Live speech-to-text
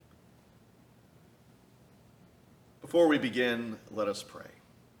Before we begin, let us pray.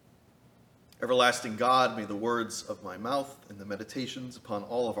 Everlasting God, may the words of my mouth and the meditations upon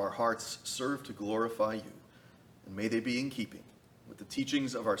all of our hearts serve to glorify you, and may they be in keeping with the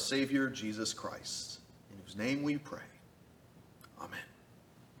teachings of our Savior, Jesus Christ, in whose name we pray. Amen.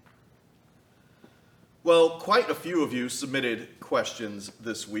 Well, quite a few of you submitted questions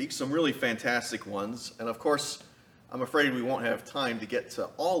this week, some really fantastic ones, and of course, I'm afraid we won't have time to get to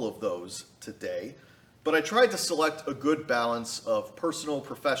all of those today, but I tried to select a good balance of personal,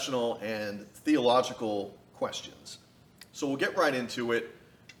 professional, and theological questions. So we'll get right into it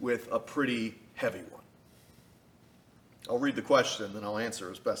with a pretty heavy one. I'll read the question, then I'll answer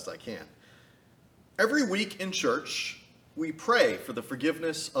as best I can. Every week in church, we pray for the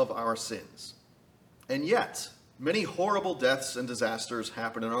forgiveness of our sins. And yet, many horrible deaths and disasters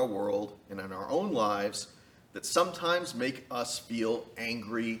happen in our world and in our own lives that sometimes make us feel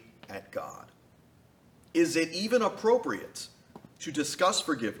angry at God. Is it even appropriate to discuss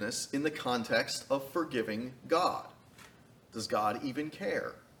forgiveness in the context of forgiving God? Does God even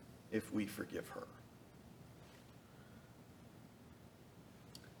care if we forgive her?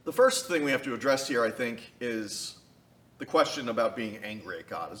 The first thing we have to address here, I think, is the question about being angry at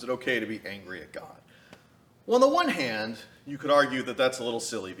God. Is it okay to be angry at God? Well, on the one hand, you could argue that that's a little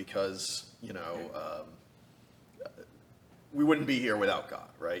silly because, we wouldn't be here without God,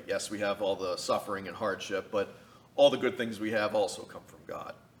 right? Yes, we have all the suffering and hardship, but all the good things we have also come from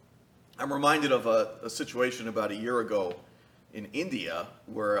God. I'm reminded of a situation about a year ago in India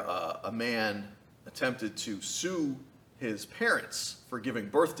where a man attempted to sue his parents for giving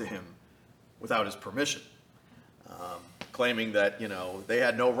birth to him without his permission, claiming that, they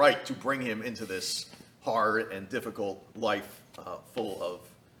had no right to bring him into this hard and difficult life full of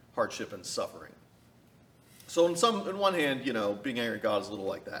hardship and suffering. So in one hand, being angry at God is a little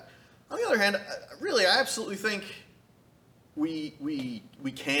like that. On the other hand, really, I absolutely think we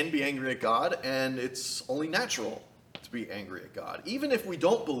can be angry at God, and it's only natural to be angry at God. Even if we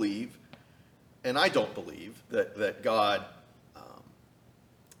don't believe, and I don't believe, that God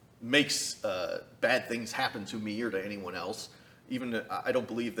makes bad things happen to me or to anyone else. Even I don't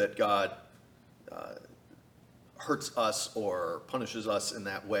believe that God hurts us or punishes us in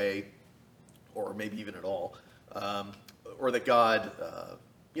that way, or maybe even at all, or that God,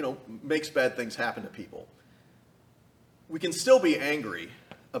 makes bad things happen to people. We can still be angry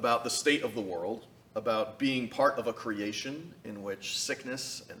about the state of the world, about being part of a creation in which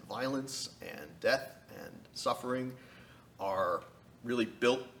sickness and violence and death and suffering are really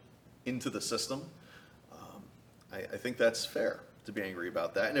built into the system. I think that's fair to be angry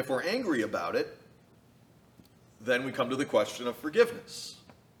about that. And if we're angry about it, then we come to the question of forgiveness.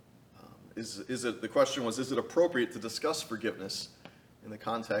 The question was, is it appropriate to discuss forgiveness in the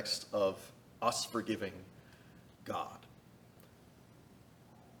context of us forgiving God?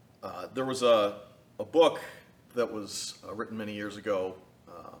 There was a book that was written many years ago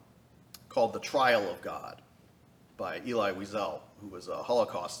called The Trial of God by Elie Wiesel, who was a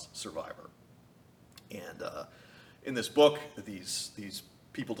Holocaust survivor. And in this book, these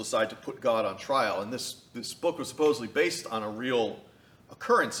people decide to put God on trial. And this book was supposedly based on a real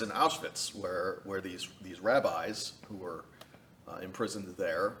occurrence in Auschwitz, where these rabbis who were imprisoned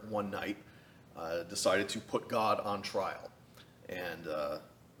there one night decided to put God on trial. And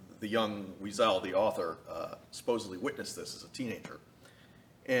the young Wiesel, the author, supposedly witnessed this as a teenager.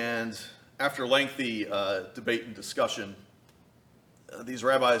 And after lengthy debate and discussion, these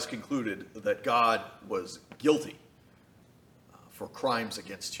rabbis concluded that God was guilty for crimes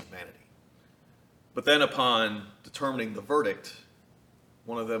against humanity. But then upon determining the verdict,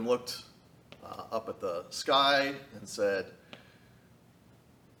 one of them looked up at the sky and said,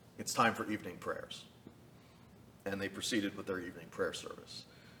 "It's time for evening prayers." And they proceeded with their evening prayer service.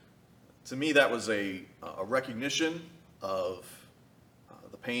 To me, that was a recognition of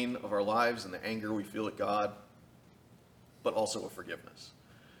the pain of our lives and the anger we feel at God, but also a forgiveness.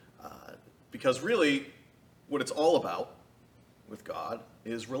 Because really, what it's all about with God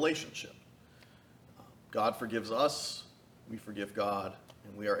is relationship. God forgives us, we forgive God,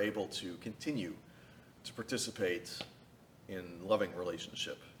 and we are able to continue to participate in loving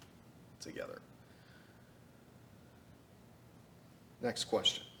relationship together. Next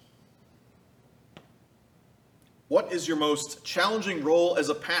question. What is your most challenging role as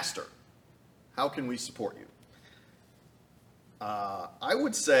a pastor? How can we support you? I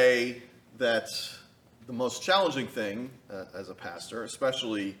would say that the most challenging thing as a pastor,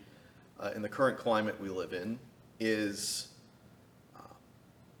 especially in the current climate we live in, is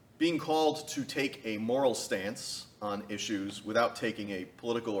being called to take a moral stance on issues without taking a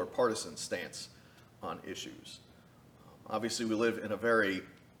political or partisan stance on issues. Obviously, we live in a very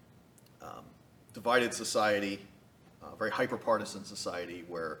divided society, very hyper-partisan society,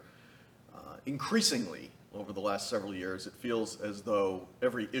 where increasingly, over the last several years, it feels as though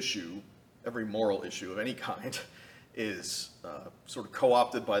every issue, every moral issue of any kind, is sort of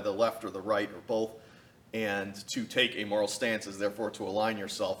co-opted by the left or the right or both, and to take a moral stance is therefore to align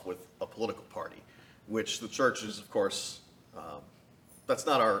yourself with a political party, which the church is, of course, that's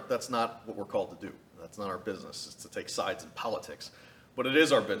not what we're called to do. That's not our business, is to take sides in politics. But it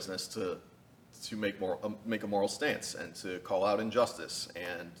is our business to make a moral stance and to call out injustice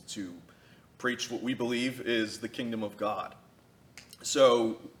and to preach what we believe is the kingdom of God.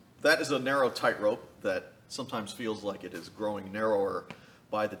 So that is a narrow tightrope that sometimes feels like it is growing narrower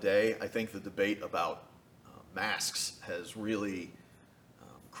by the day. I think the debate about masks has really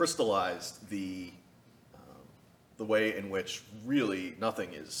crystallized the way in which really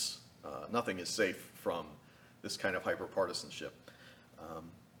nothing is safe from this kind of hyper-partisanship.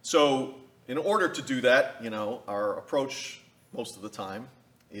 So in order to do that, our approach most of the time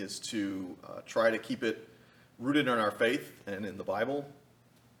is to try to keep it rooted in our faith and in the Bible,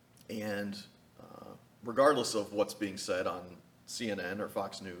 and regardless of what's being said on CNN or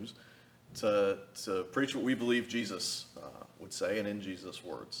Fox News, to preach what we believe Jesus would say and in Jesus'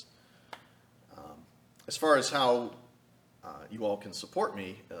 words. As far as how you all can support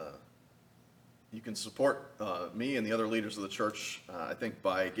me, you can support me and the other leaders of the church, I think,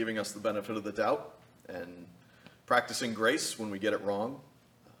 by giving us the benefit of the doubt and practicing grace when we get it wrong,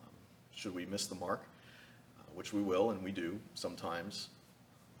 should we miss the mark, which we will and we do sometimes,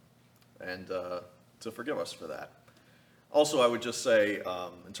 and to forgive us for that. Also, I would just say,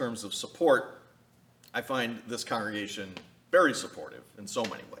 in terms of support, I find this congregation very supportive in so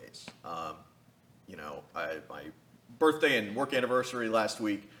many ways. My birthday and work anniversary last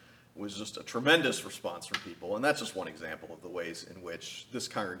week was just a tremendous response from people, and that's just one example of the ways in which this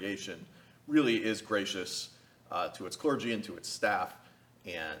congregation really is gracious to its clergy and to its staff,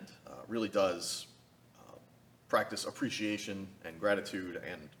 and really does practice appreciation and gratitude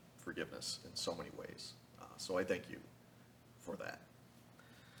and forgiveness in so many ways. So I thank you for that.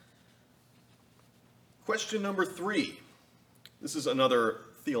 Question number 3. This is another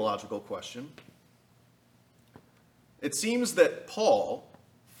theological question. It seems that Paul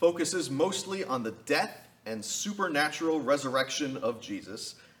focuses mostly on the death and supernatural resurrection of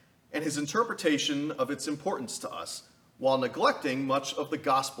Jesus and his interpretation of its importance to us, while neglecting much of the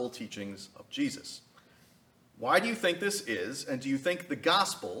gospel teachings of Jesus. Why do you think this is, and do you think the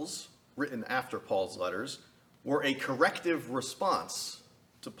Gospels, written after Paul's letters, were a corrective response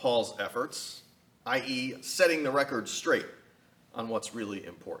to Paul's efforts, i.e., setting the record straight on what's really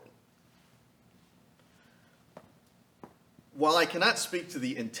important? While I cannot speak to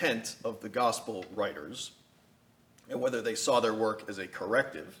the intent of the gospel writers and whether they saw their work as a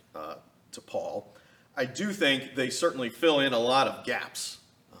corrective to Paul, I do think they certainly fill in a lot of gaps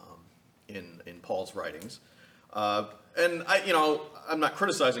in Paul's writings. And I'm not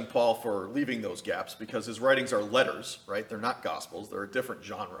criticizing Paul for leaving those gaps, because his writings are letters, right? They're not gospels. They're a different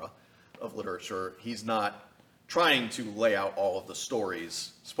genre of literature. He's not trying to lay out all of the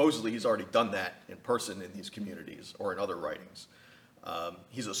stories. Supposedly he's already done that in person in these communities or in other writings.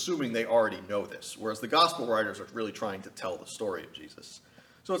 He's assuming they already know this, whereas the gospel writers are really trying to tell the story of Jesus.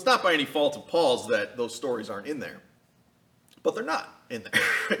 So it's not by any fault of Paul's that those stories aren't in there, but they're not in there.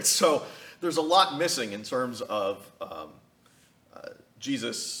 Right? So there's a lot missing in terms of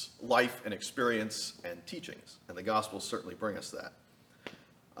Jesus' life and experience and teachings, and the Gospels certainly bring us that.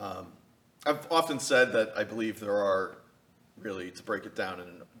 I've often said that I believe there are, really, to break it down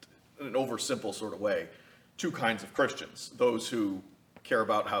in an oversimple sort of way, two kinds of Christians: those who care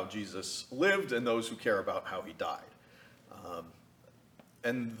about how Jesus lived and those who care about how he died.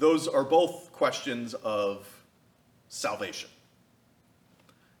 And those are both questions of salvation.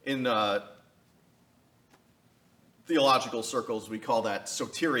 In theological circles, we call that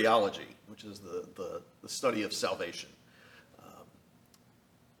soteriology, which is the study of salvation.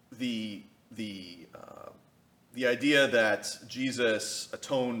 The idea that Jesus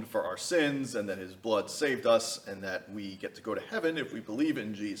atoned for our sins and that his blood saved us and that we get to go to heaven if we believe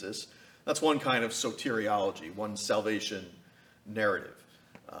in Jesus, that's one kind of soteriology, one salvation narrative.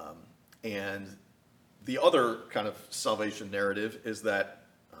 And the other kind of salvation narrative is that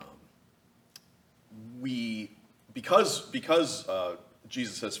because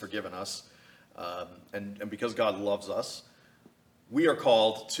Jesus has forgiven us, and because God loves us, we are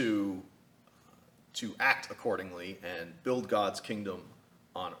called to act accordingly and build God's kingdom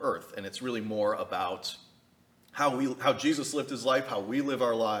on earth. And it's really more about how Jesus lived his life, how we live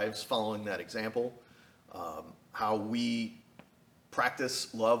our lives following that example, how we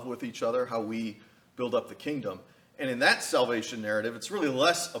practice love with each other, how we build up the kingdom. And in that salvation narrative, it's really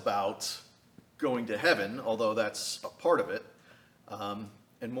less about going to heaven, although that's a part of it,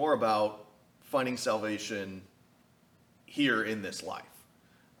 and more about finding salvation here in this life.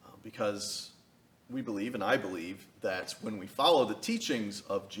 Because we believe, and I believe, that when we follow the teachings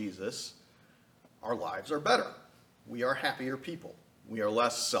of Jesus, our lives are better. We are happier people. We are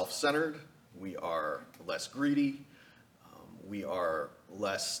less self-centered. We are less greedy. We are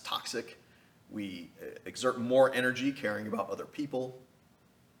less toxic. We exert more energy caring about other people.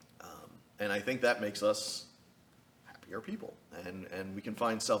 And I think that makes us happier people. And we can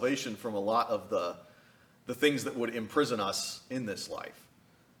find salvation from a lot of the things that would imprison us in this life.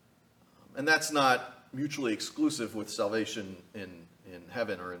 And that's not mutually exclusive with salvation in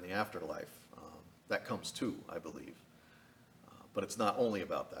heaven or in the afterlife. That comes too, I believe. But it's not only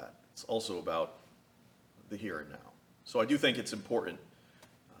about that. It's also about the here and now. So I do think it's important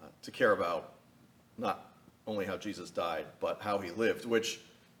to care about not only how Jesus died, but how he lived, which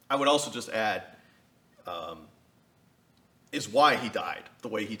I would also just add is why he died the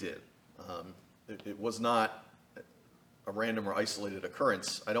way he did. It was not a random or isolated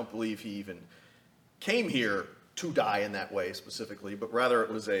occurrence. I don't believe he even came here to die in that way specifically, but rather it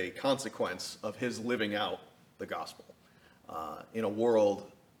was a consequence of his living out the gospel in a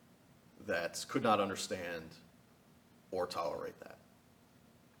world that could not understand or tolerate that.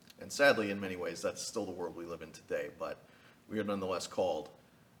 And sadly, in many ways, that's still the world we live in today, but we are nonetheless called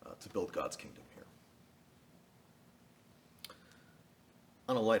to build God's kingdom here.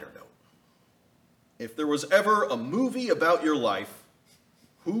 On a lighter note, if there was ever a movie about your life,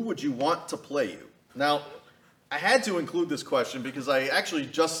 who would you want to play you? Now, I had to include this question because I actually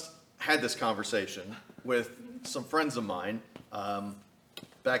just had this conversation with some friends of mine.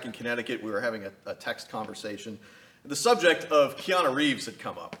 Back in Connecticut, we were having a text conversation. The subject of Keanu Reeves had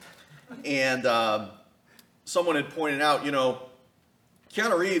come up. And someone had pointed out,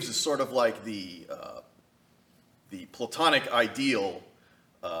 Keanu Reeves is sort of like the platonic ideal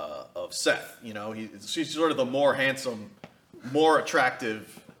of Seth. She's sort of the more handsome, more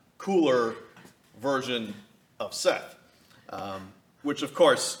attractive, cooler version of Seth. Which, of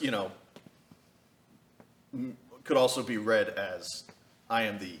course, could also be read as I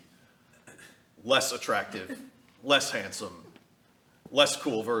am the less attractive, less handsome, less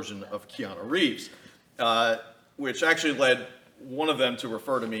cool version of Keanu Reeves, which actually led one of them to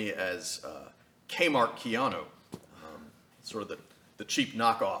refer to me as Kmart Keanu, sort of the cheap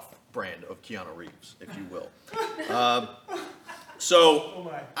knockoff brand of Keanu Reeves, if you will.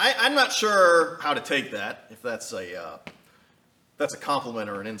 I'm not sure how to take that, if that's a compliment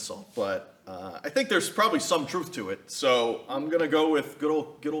or an insult, but I think there's probably some truth to it, so I'm going to go with good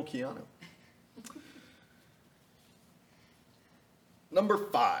old Keanu. Number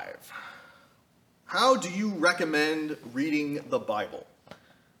 5. How do you recommend reading the Bible?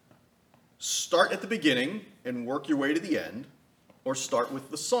 Start at the beginning and work your way to the end, or start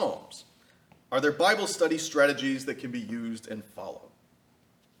with the Psalms. Are there Bible study strategies that can be used and followed?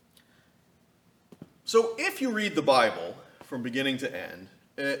 So if you read the Bible from beginning to end,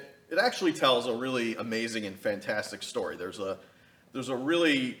 it actually tells a really amazing and fantastic story. There's a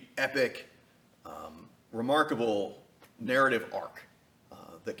really epic, remarkable narrative arc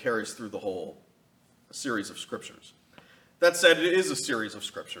that carries through the whole series of scriptures. That said, it is a series of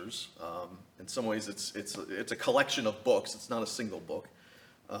scriptures. In some ways, it's a collection of books. It's not a single book.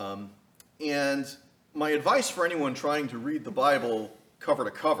 And my advice for anyone trying to read the Bible cover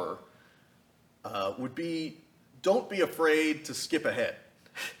to cover would be, don't be afraid to skip ahead.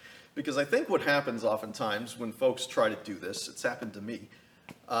 Because I think what happens oftentimes when folks try to do this, it's happened to me,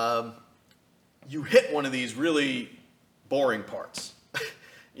 you hit one of these really boring parts.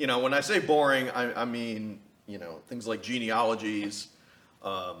 When I say boring, I mean, things like genealogies,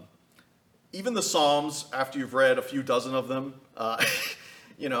 even the Psalms, after you've read a few dozen of them,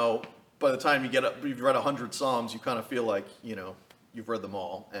 by the time you've read 100 Psalms, you kind of feel like, you've read them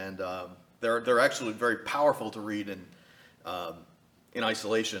all. And they're actually very powerful to read in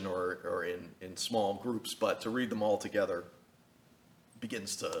isolation or in small groups, but to read them all together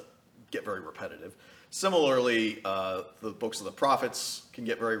begins to get very repetitive. Similarly, the books of the prophets can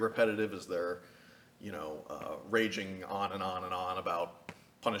get very repetitive as they're, raging on and on and on about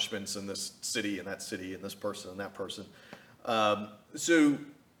punishments in this city and this person and that person. So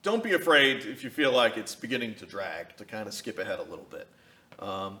don't be afraid if you feel like it's beginning to drag to kind of skip ahead a little bit.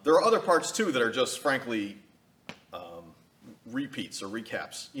 There are other parts too that are just frankly repeats or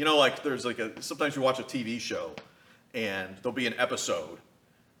recaps. Like there's sometimes you watch a TV show and there'll be an episode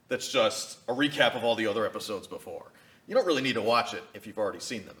that's just a recap of all the other episodes before. You don't really need to watch it if you've already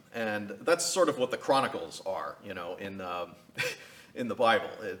seen them. And that's sort of what the Chronicles are, in the Bible.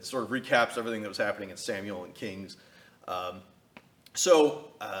 It sort of recaps everything that was happening in Samuel and Kings. So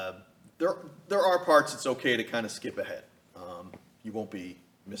there are parts it's okay to kind of skip ahead. You won't be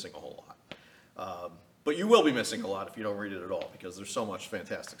missing a whole lot. But you will be missing a lot if you don't read it at all, because there's so much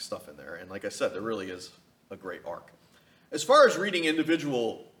fantastic stuff in there. And like I said, there really is a great arc. As far as reading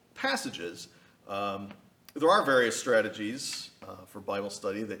individual passages, there are various strategies for Bible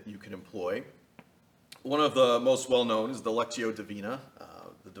study that you can employ. One of the most well-known is the Lectio Divina,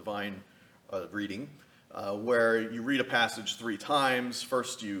 the divine reading, where you read a passage 3 times.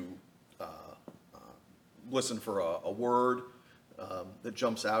 First you listen for a word that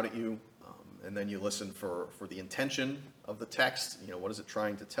jumps out at you, and then you listen for the intention of the text. What is it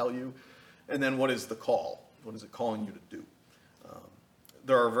trying to tell you? And then what is the call? What is it calling you to do?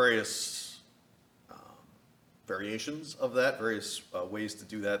 There are various variations of that, various ways to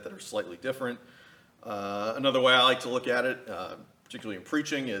do that are slightly different. Another way I like to look at it, particularly in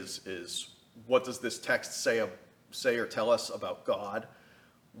preaching, is what does this text say or tell us about God?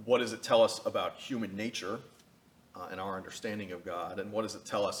 What does it tell us about human nature and our understanding of God? And what does it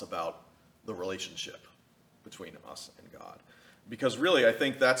tell us about the relationship between us and God? Because really, I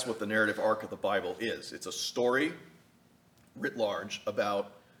think that's what the narrative arc of the Bible is. It's a story writ large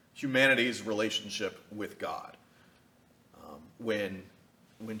about humanity's relationship with God. When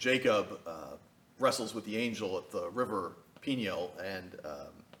Jacob wrestles with the angel at the river Peniel, and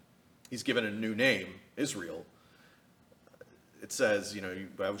he's given a new name, Israel, it says,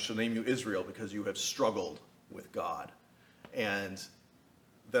 I shall name you Israel because you have struggled with God. And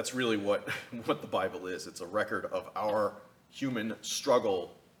that's really what the Bible is. It's a record of our human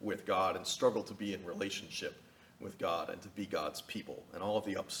struggle with God and struggle to be in relationship with God and to be God's people, and all of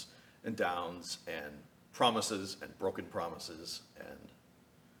the ups and downs and promises and broken promises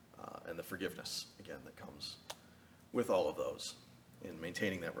and the forgiveness, again, that comes with all of those in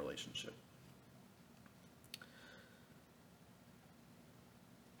maintaining that relationship.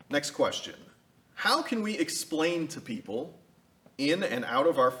 Next question. How can we explain to people in and out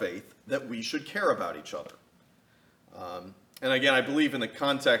of our faith that we should care about each other? And again, I believe in the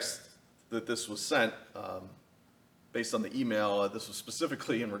context that this was sent, based on the email, this was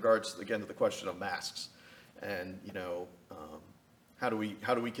specifically in regards, again, to the question of masks. And, how do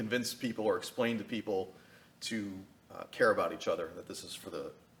we convince people or explain to people to care about each other, that this is for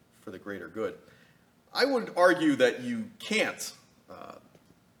the greater good? I would argue that you can't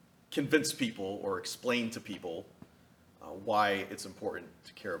convince people or explain to people why it's important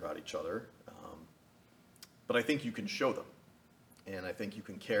to care about each other, but I think you can show them, and I think you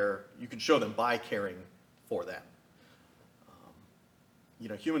can show them by caring for them.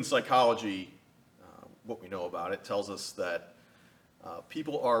 Human psychology, what we know about it, tells us that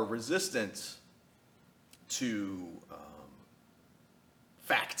people are resistant to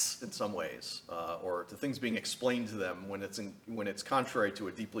facts in some ways, or to things being explained to them when it's contrary to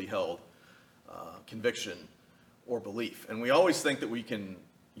a deeply held conviction or belief. And we always think that we can,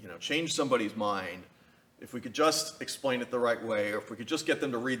 change somebody's mind if we could just explain it the right way, or if we could just get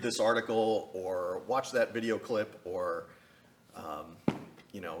them to read this article or watch that video clip, or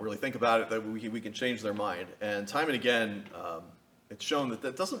really think about it, that we can change their mind. And time and again, it's shown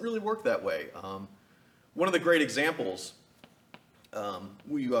that doesn't really work that way. One of the great examples,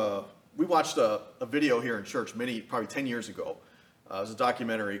 we watched a video here in church probably 10 years ago. It was a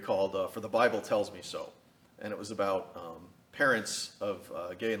documentary called For the Bible Tells Me So. And it was about parents of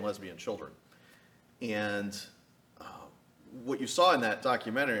gay and lesbian children. And what you saw in that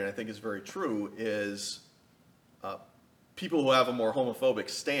documentary, and I think is very true, is people who have a more homophobic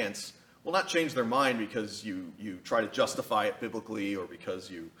stance will not change their mind because you try to justify it biblically or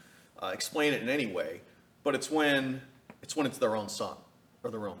because you explain it in any way, but it's when it's their own son or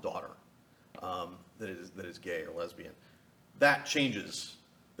their own daughter that is gay or lesbian. That changes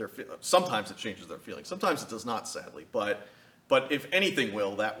sometimes it changes their feelings. Sometimes it does not, sadly, but if anything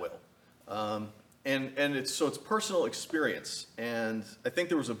will, that will. And it's personal experience. And I think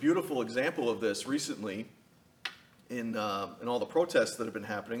there was a beautiful example of this recently in all the protests that have been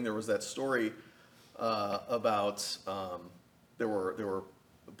happening. There was that story about there were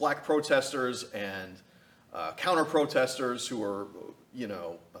black protesters and counter protesters who were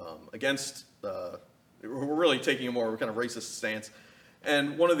against who were really taking a more kind of racist stance.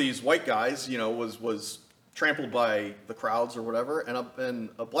 And one of these white guys was trampled by the crowds or whatever, and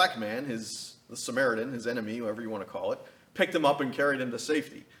a black man, the Samaritan, his enemy, whoever you want to call it, picked him up and carried him to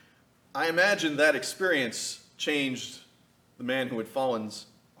safety. I imagine that experience changed the man who had fallen's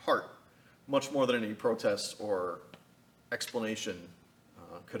heart, much more than any protest or explanation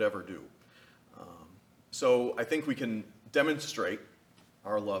could ever do. So I think we can demonstrate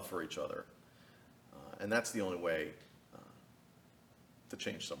our love for each other, and that's the only way to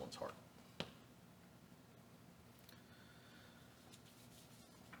change someone's heart.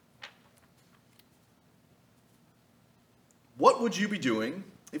 What would you be doing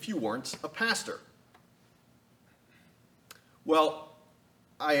if you weren't a pastor? Well,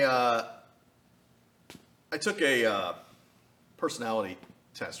 I took a personality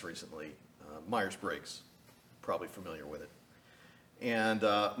test recently, Myers-Briggs, probably familiar with it. And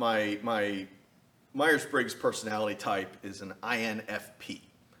my Myers-Briggs personality type is an INFP,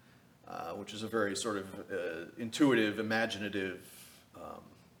 which is a very sort of intuitive, imaginative,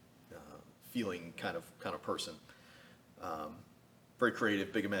 feeling kind of person. Very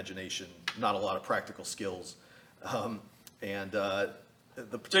creative, big imagination, not a lot of practical skills. And the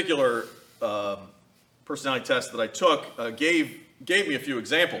particular personality test that I took gave me a few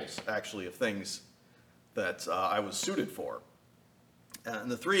examples, actually, of things that I was suited for.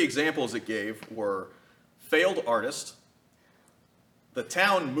 And the three examples it gave were failed artist, the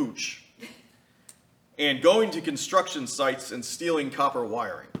town mooch, and going to construction sites and stealing copper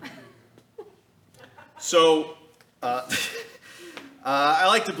wiring. So I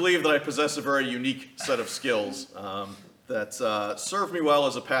like to believe that I possess a very unique set of skills that serve me well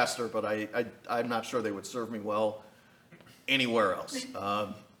as a pastor, but I'm not sure they would serve me well anywhere else.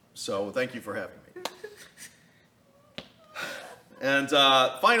 So thank you for having me. And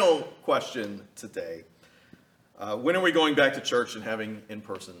final question today. When are we going back to church and having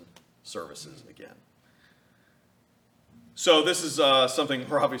in-person services again? So this is something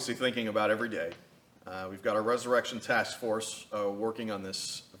we're obviously thinking about every day. We've got our Resurrection Task Force working on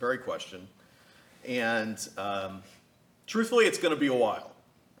this very question. And truthfully, it's going to be a while.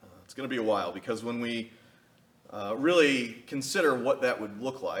 It's going to be a while because when we really consider what that would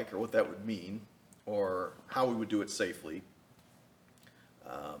look like or what that would mean or how we would do it safely,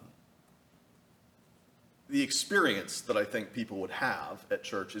 the experience that I think people would have at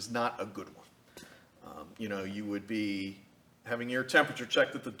church is not a good one. You would be having your temperature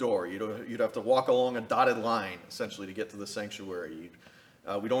checked at the door. You'd have to walk along a dotted line, essentially, to get to the sanctuary.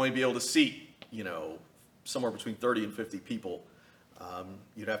 We'd only be able to seat, somewhere between 30 and 50 people.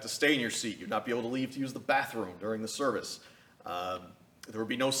 You'd have to stay in your seat. You'd not be able to leave to use the bathroom during the service. There would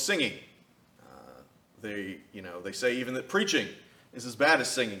be no singing. They say even that preaching is as bad as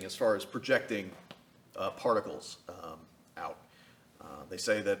singing as far as projecting particles out. They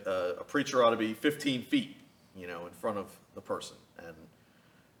say that a preacher ought to be 15 feet, in front of the person. And,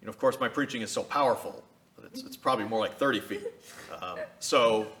 of course, my preaching is so powerful that it's probably more like 30 feet.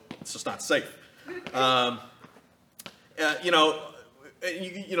 So it's just not safe. There's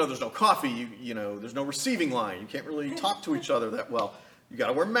no coffee. There's no receiving line. You can't really talk to each other that well. You got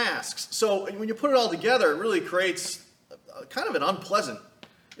to wear masks. So when you put it all together, it really creates kind of an unpleasant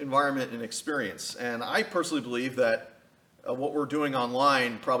environment and experience. And I personally believe that what we're doing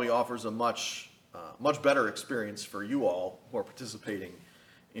online probably offers a much better experience for you all who are participating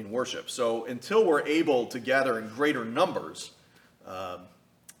in worship. So until we're able to gather in greater numbers, I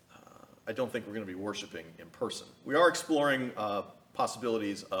don't think we're going to be worshiping in person. We are exploring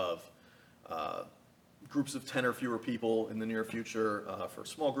possibilities of groups of 10 or fewer people in the near future for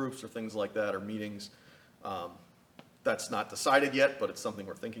small groups or things like that, or meetings. That's not decided yet, but it's something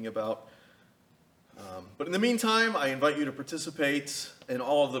we're thinking about. But in the meantime, I invite you to participate in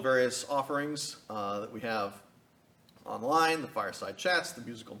all of the various offerings that we have online, the Fireside Chats, the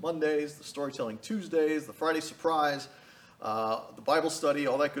Musical Mondays, the Storytelling Tuesdays, the Friday Surprise, the Bible study,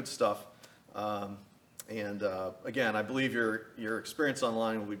 all that good stuff. And again, I believe your experience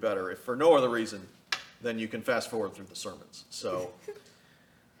online will be better, if for no other reason than you can fast forward through the sermons. So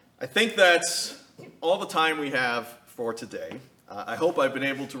I think that's all the time we have for today. I hope I've been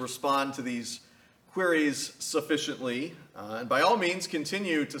able to respond to these queries sufficiently, and by all means,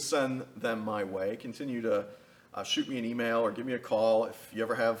 continue to send them my way. Continue to shoot me an email or give me a call if you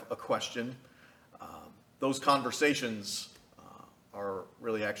ever have a question. Those conversations are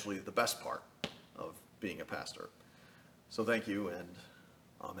really actually the best part of being a pastor. So thank you, and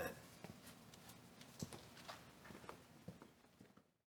amen.